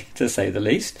 to say the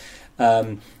least.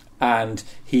 And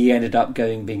he ended up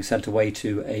being sent away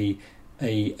to a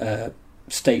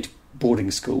state boarding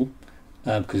school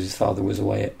because his father was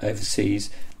away overseas.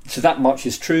 So that much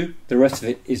is true. The rest of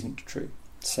it isn't true.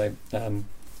 So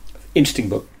interesting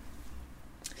book.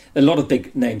 A lot of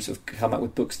big names have come out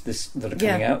with books that are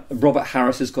coming out. Robert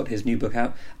Harris has got his new book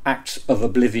out, Acts of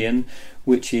Oblivion,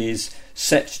 which is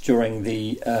set during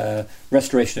the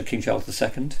restoration of King Charles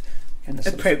II.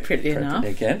 Appropriately enough.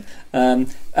 Again.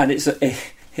 And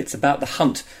it's about the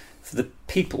hunt for the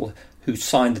people who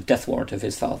signed the death warrant of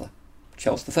his father,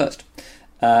 Charles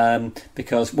I.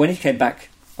 Because when he came back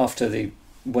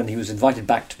when he was invited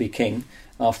back to be king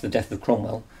after the death of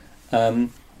Cromwell,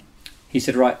 he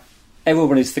said, right,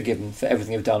 everyone is forgiven for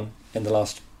everything they've done in the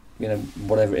last,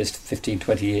 whatever it is, 15,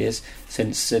 20 years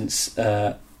since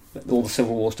all the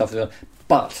Civil War stuff is done.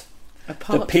 But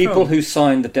the people who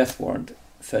signed the death warrant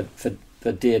for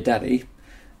dear Daddy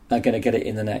are going to get it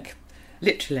in the neck.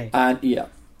 Literally. And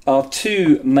our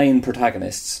two main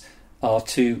protagonists are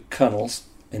two colonels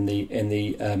in the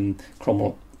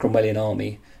Cromwellian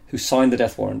army who signed the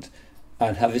death warrant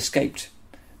and have escaped,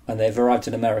 and they've arrived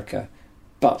in America,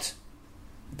 but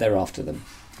they're after them,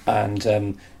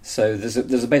 and so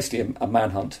there's basically a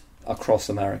manhunt across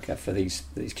America for these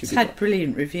two people. It's had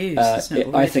brilliant reviews. Hasn't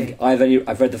it, I think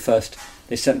I've read the first.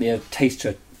 They sent me a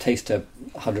taster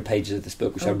 100 pages of this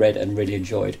book, which I read and really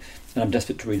enjoyed, and I'm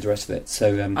desperate to read the rest of it.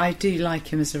 So I do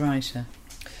like him as a writer.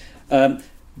 Ben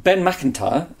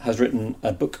McIntyre has written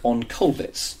a book on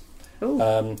Colditz.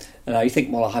 And now you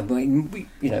think, well,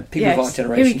 people of our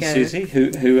generation, Susie,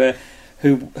 who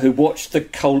watched the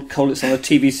Colditz on a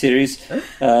TV series.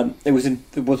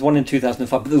 There was one in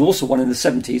 2005, but there was also one in the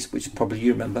 70s, which probably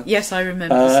you remember. Yes, I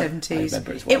remember the 70s. I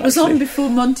remember as well, it was on before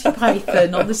Monty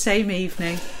Python on the same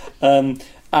evening.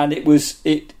 And it was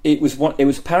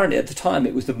apparently at the time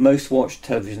it was the most watched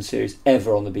television series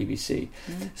ever on the BBC.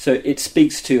 So it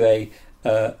speaks to a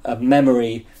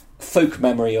folk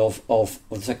memory of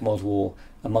the Second World War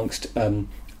amongst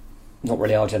not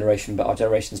really our generation, but our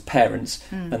generation's parents,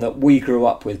 and that we grew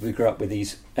up with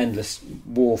these endless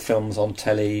war films on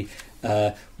telly,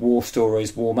 war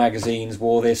stories, war magazines,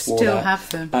 war this, war Still that. have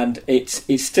them. And it's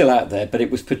still out there, but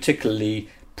it was particularly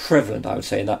prevalent, I would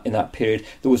say, in that period.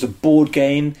 There was a board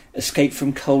game, Escape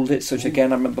from Colditz, which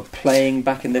again I remember playing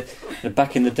back in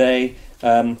the day.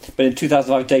 But in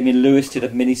 2005, Damien Lewis did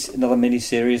another mini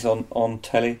series on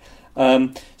telly.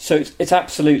 So it's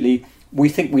absolutely. We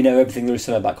think we know everything there is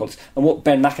to know about Colditz. And what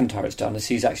Ben McIntyre has done is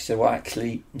he's actually said, well,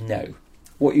 actually, no.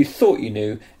 What you thought you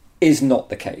knew is not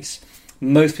the case.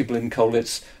 Most people in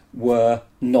Colditz were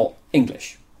not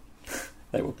English.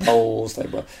 They were Poles. They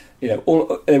were,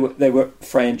 they were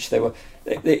French. They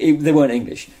weren't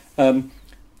English.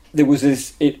 There was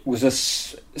this. It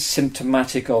was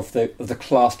symptomatic of the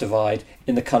class divide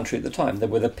in the country at the time. There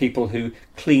were the people who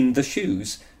cleaned the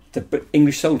shoes, the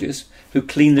English soldiers who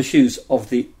cleaned the shoes of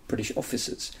the British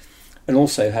officers, and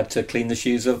also had to clean the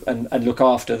shoes of and look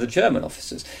after the German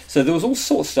officers. So there was all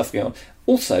sorts of stuff going on.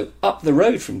 Also, up the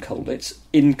road from Colditz,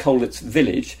 in Colditz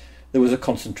village, there was a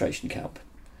concentration camp,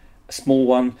 a small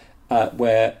one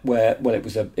where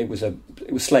it was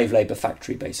slave labour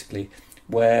factory basically,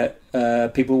 where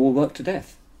people were worked to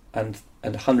death, and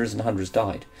hundreds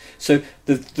died. So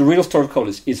the real story of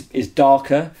Colditz is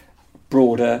darker,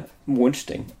 broader, more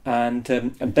interesting, and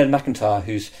Ben McIntyre,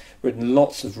 who's written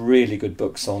lots of really good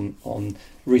books on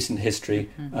recent history,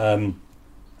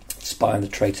 Spy and the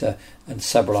Traitor, and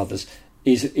several others,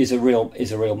 is a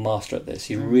real master at this.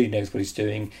 He really knows what he's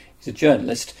doing. He's a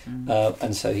journalist,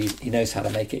 and so he knows how to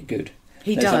make it good.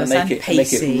 He knows how does, to and make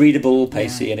pacey. it readable,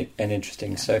 pacey, and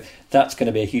interesting. So that's going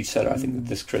to be a huge seller, I think,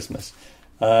 this Christmas.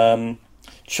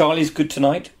 Charlie's Good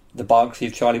Tonight, the biography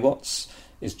of Charlie Watts,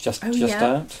 is just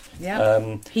out.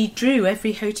 Yeah. He drew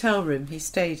every hotel room he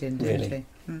stayed in, didn't he?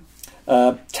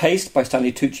 Taste by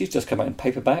Stanley Tucci has just come out in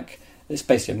paperback. It's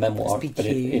basically a memoir, but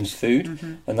in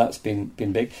food, and that's been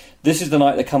big. This Is the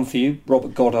Night They Come for You,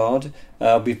 Robert Goddard.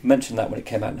 We've mentioned that when it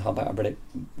came out in hardback. I read it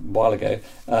a while ago,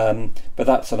 but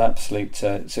that's an absolute.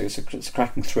 So it's a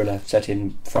cracking thriller set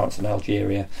in France and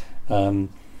Algeria, and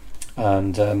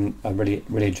I really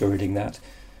enjoy reading that.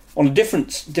 On a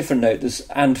different note, there's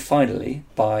And Finally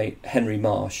by Henry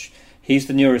Marsh. He's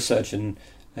the neurosurgeon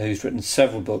who's written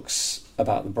several books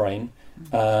about the brain,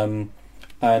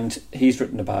 and he's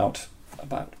written about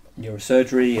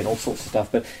neurosurgery and all sorts of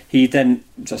stuff. But he then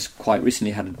just quite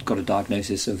recently got a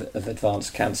diagnosis of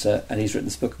advanced cancer, and he's written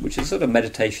this book, which is sort of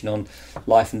meditation on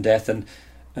life and death,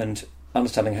 and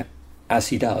understanding, as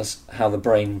he does, how the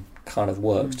brain kind of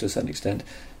works to a certain extent,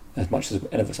 as much as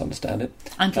any of us understand it.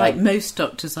 And like most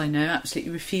doctors I know,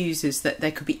 absolutely refuses that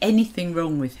there could be anything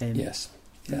wrong with him. Yes.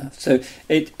 Yeah. So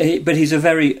but he's a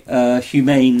very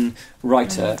humane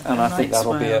writer, and I think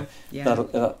that'll be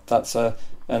that's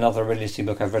another really interesting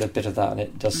book. I've read a bit of that, and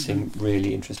it does seem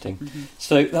really interesting.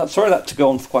 So sorry that to go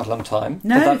on for quite a long time.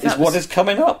 No, but that is what is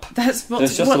coming up. There's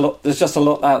just a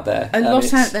lot out there. A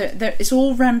lot out there. It's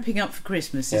all ramping up for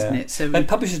Christmas, isn't it? So and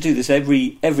publishers do this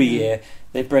every year.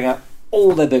 They bring out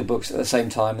all their big books at the same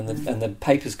time, and the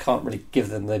papers can't really give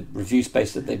them the review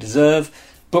space that they deserve.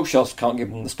 Bookshops can't give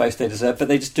them the space they deserve, but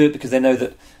they just do it because they know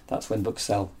that that's when books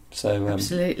sell. So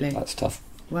absolutely, that's tough.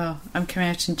 Well, I'm coming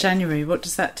out in January. What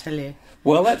does that tell you?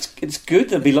 Well, it's good.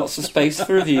 There'll be lots of space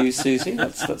for reviews, Susie.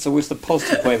 That's always the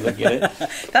positive way of looking at it.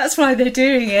 That's why they're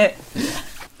doing it.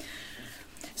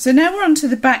 So now we're on to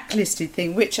the backlisted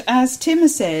thing, which, as Tim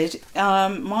has said,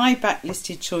 my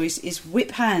backlisted choice is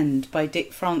Whip Hand by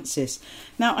Dick Francis.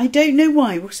 Now, I don't know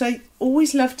why. What I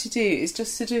always love to do is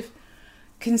just sort of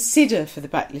consider for the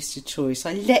backlisted choice.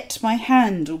 I let my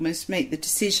hand almost make the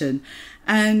decision,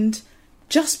 and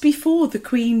just before the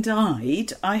Queen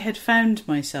died, I had found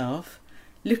myself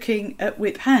looking at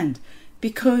Whip Hand,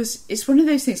 because it's one of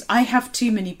those things. I have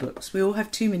too many books. We all have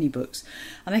too many books,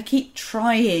 and I keep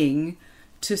trying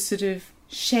to sort of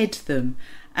shed them.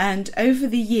 And over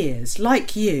the years,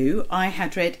 like you, I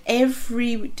had read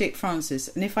every Dick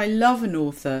Francis, and if I love an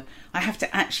author, I have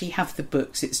to actually have the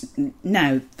books. It's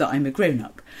now that I'm a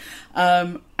grown-up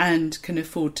and can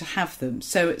afford to have them.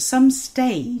 So at some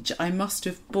stage, I must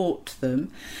have bought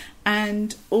them,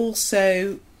 and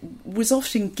also was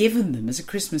often given them as a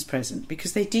Christmas present,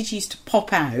 because they did used to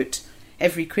pop out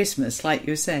every Christmas, like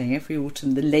you were saying, every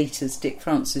autumn the latest Dick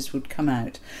Francis would come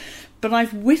out. But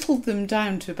I've whittled them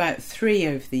down to about 3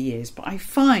 over the years. But I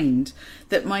find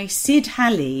that my Sid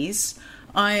Halleys,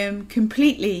 I am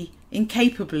completely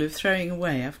incapable of throwing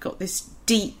away. I've got this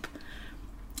deep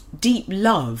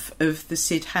love of the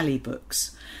Sid Halley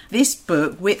books. This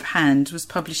book, Whip Hand, was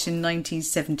published in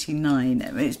 1979.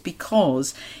 It's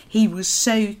because he was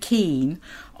so keen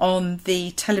on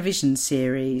the television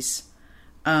series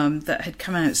that had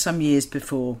come out some years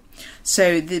before.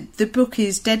 So the book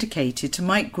is dedicated to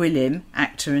Mike Gwilym,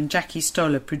 actor, and Jackie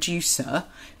Stoller, producer,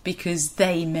 because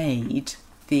they made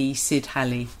the Sid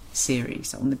Halley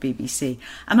series on the BBC.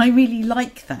 And I really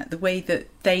like that, the way that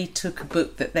they took a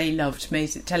book that they loved,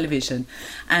 made it television,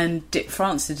 and Dick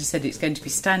Francis had said it's going to be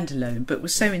standalone, but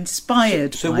was so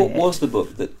inspired so by what it. was the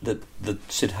book that the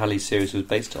Sid Halley series was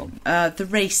based on? The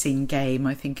Racing Game,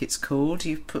 I think it's called.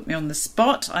 You've put me on the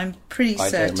spot. I'm pretty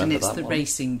certain it's The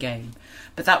Racing Game.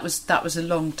 But that was a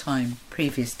long time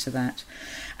previous to that.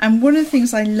 And one of the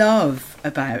things I love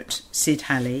about Sid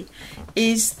Halley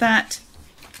is that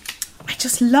I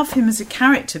just love him as a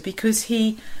character, because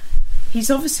he's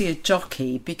obviously a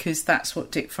jockey, because that's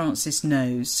what Dick Francis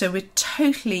knows. So we're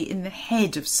totally in the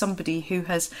head of somebody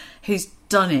who's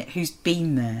done it, who's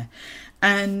been there.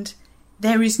 And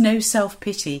there is no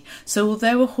self-pity. So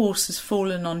although a horse has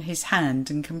fallen on his hand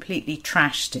and completely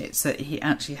trashed it, so that he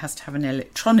actually has to have an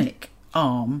electronic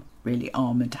arm, really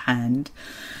armoured hand,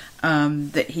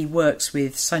 that he works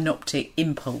with synoptic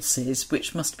impulses,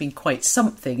 which must have been quite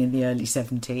something in the early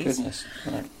 70s. Goodness.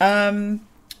 Right.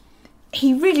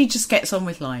 He really just gets on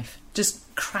with life,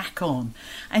 just crack on.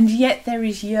 And yet there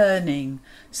is yearning.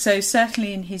 So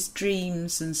certainly in his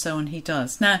dreams and so on he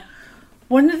does. Now,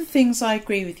 one of the things I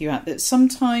agree with you at, that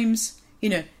sometimes,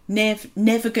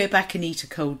 never go back and eat a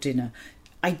cold dinner.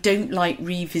 I don't like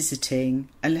revisiting,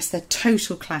 unless they're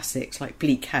total classics like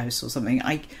Bleak House or something,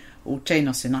 or Jane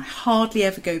Austen. I hardly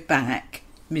ever go back,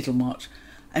 Middlemarch,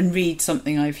 and read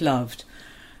something I've loved.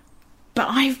 But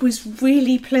I was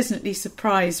really pleasantly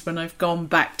surprised when I've gone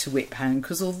back to Whip Hand,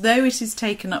 because although it has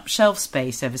taken up shelf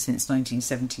space ever since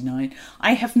 1979,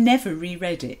 I have never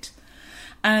reread it.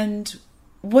 And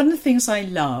one of the things I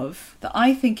love, that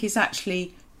I think is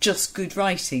actually just good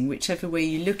writing, whichever way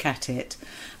you look at it,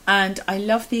 and I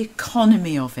love the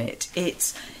economy of it.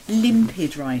 It's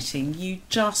limpid writing. You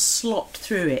just slop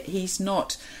through it. He's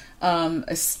not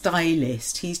a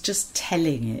stylist. He's just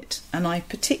telling it. And I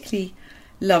particularly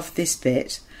love this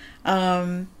bit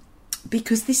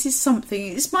because this is something,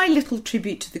 it's my little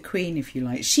tribute to the Queen, if you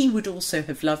like. She would also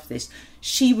have loved this.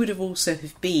 She would have also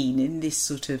have been in this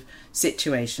sort of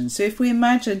situation. So if we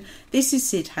imagine this is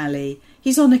Sid Halley,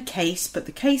 he's on a case, but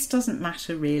the case doesn't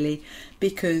matter really,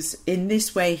 because in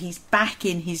this way he's back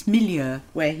in his milieu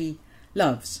where he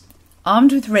loves.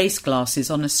 Armed with race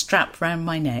glasses on a strap round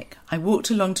my neck, I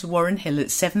walked along to Warren Hill at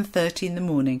 7:30 in the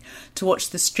morning to watch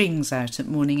the strings out at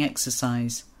morning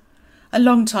exercise. A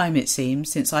long time, it seemed,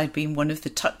 since I'd been one of the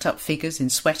tucked-up figures in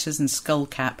sweaters and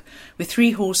skull-cap, with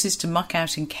 3 horses to muck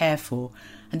out and care for,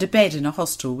 and a bed in a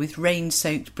hostel with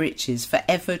rain-soaked breeches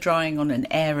forever drying on an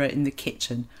airer in the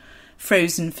kitchen,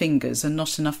 frozen fingers and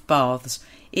not enough baths,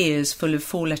 ears full of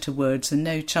 4-letter words and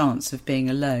no chance of being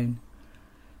alone.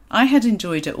 I had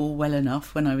enjoyed it all well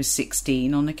enough when I was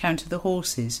 16 on account of the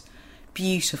horses,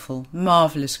 beautiful,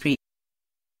 marvellous creatures,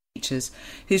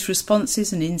 whose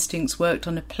responses and instincts worked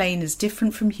on a plane as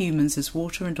different from humans as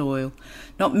water and oil,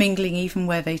 not mingling even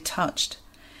where they touched.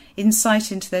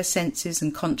 Insight into their senses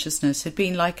and consciousness had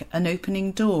been like an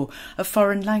opening door, a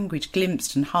foreign language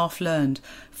glimpsed and half-learned,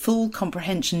 full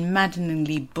comprehension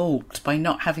maddeningly balked by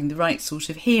not having the right sort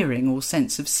of hearing or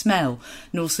sense of smell,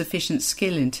 nor sufficient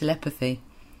skill in telepathy.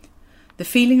 The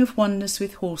feeling of oneness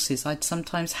with horses I'd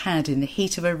sometimes had in the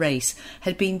heat of a race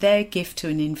had been their gift to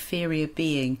an inferior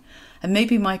being, and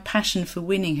maybe my passion for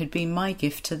winning had been my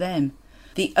gift to them.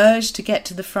 The urge to get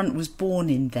to the front was born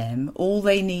in them. All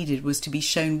they needed was to be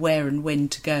shown where and when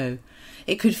to go.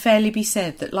 It could fairly be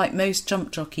said that, like most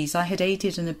jump jockeys, I had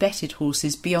aided and abetted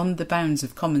horses beyond the bounds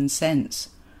of common sense.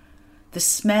 The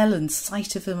smell and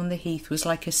sight of them on the heath was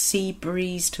like a sea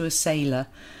breeze to a sailor.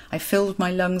 I filled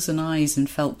my lungs and eyes and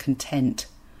felt content.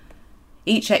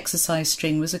 Each exercise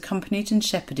string was accompanied and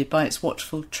shepherded by its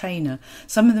watchful trainer,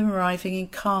 some of them arriving in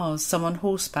cars, some on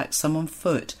horseback, some on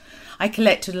foot. I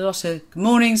collected a lot of "Good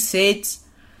morning, Sids."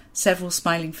 Several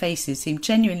smiling faces seemed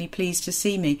genuinely pleased to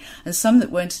see me, and some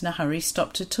that weren't in a hurry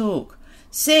stopped to talk.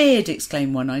 "Sid!"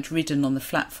 exclaimed one I'd ridden on the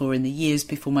flat for in the years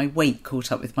before my weight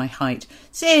caught up with my height.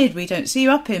 "Sid, we don't see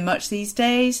you up here much these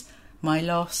days." "My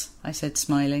loss," I said,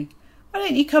 smiling. "Why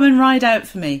don't you come and ride out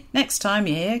for me? Next time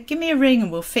you're here, give me a ring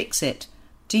and we'll fix it."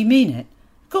 "Do you mean it?"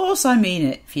 "Of course I mean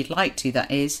it, if you'd like to, that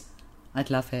is."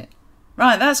 "I'd love it."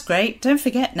 "Right, that's great. Don't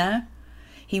forget now."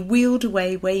 He wheeled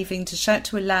away, waving to shout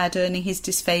to a lad earning his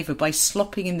disfavour by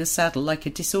slopping in the saddle like a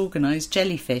disorganised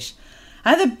jellyfish.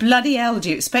 "How the bloody hell do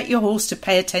you expect your horse to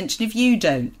pay attention if you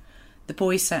don't?" The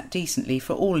boy sat decently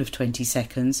for all of 20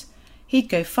 seconds. He'd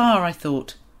go far, I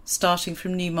thought, starting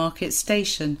from Newmarket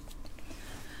Station.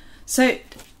 So,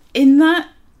 in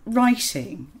that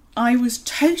writing, I was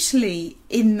totally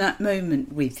in that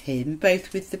moment with him,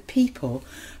 both with the people,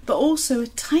 but also a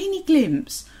tiny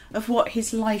glimpse of what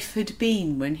his life had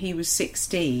been when he was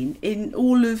 16 in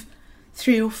all of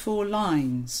 3 or 4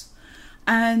 lines.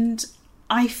 And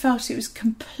I felt it was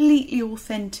completely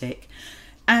authentic.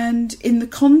 And in the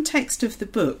context of the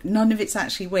book, none of it's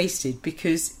actually wasted,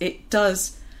 because it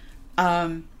does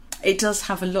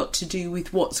have a lot to do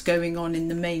with what's going on in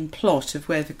the main plot of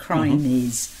where the crime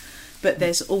is. But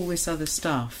there's always other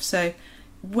stuff. So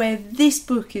where this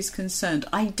book is concerned,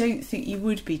 I don't think you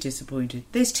would be disappointed.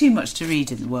 There's too much to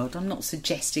read in the world. I'm not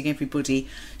suggesting everybody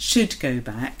should go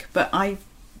back, but I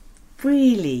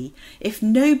really, if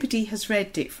nobody has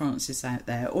read Dick Francis out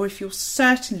there, or if you're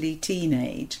certainly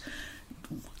teenage,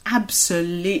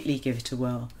 absolutely give it a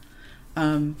whirl.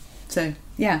 So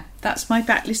yeah, that's my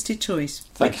backlisted choice.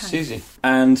 Thank you, Susie.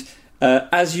 And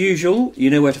as usual, you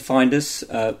know where to find us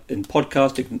in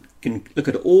podcast. You can look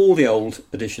at all the old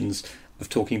editions of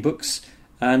Talking Books,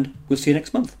 and we'll see you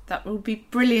next month. That will be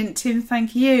brilliant, Tim.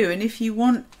 Thank you. And if you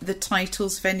want the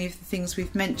titles for any of the things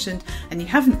we've mentioned and you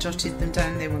haven't jotted them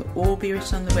down, they will all be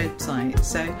written on the website.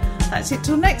 So that's it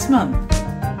till next month.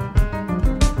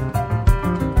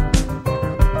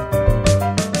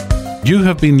 You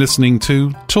have been listening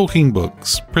to Talking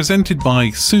Books, presented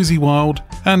by Susie Wilde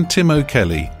and Tim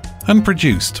O'Kelly, and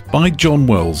produced by John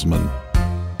Wellsman.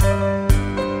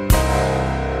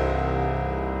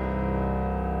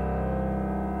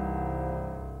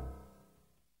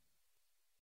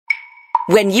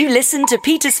 When you listen to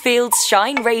Petersfield's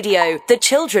Shine Radio, the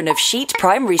children of Sheet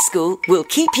Primary School will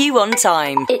keep you on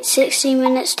time. It's 16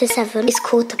 minutes to 7. It's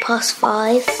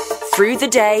 5:15. Through the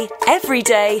day, every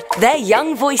day, their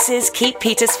young voices keep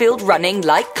Petersfield running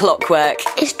like clockwork.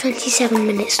 It's 27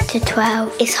 minutes to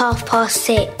 12. It's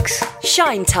 6:30.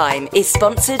 Shine Time is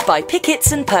sponsored by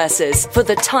Pickett's and Pursers for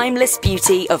the timeless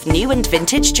beauty of new and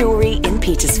vintage jewellery in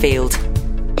Petersfield.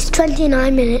 It's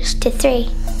 29 minutes to 3.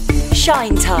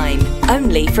 Shine Time,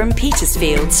 only from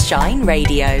Petersfield's Shine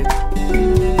Radio.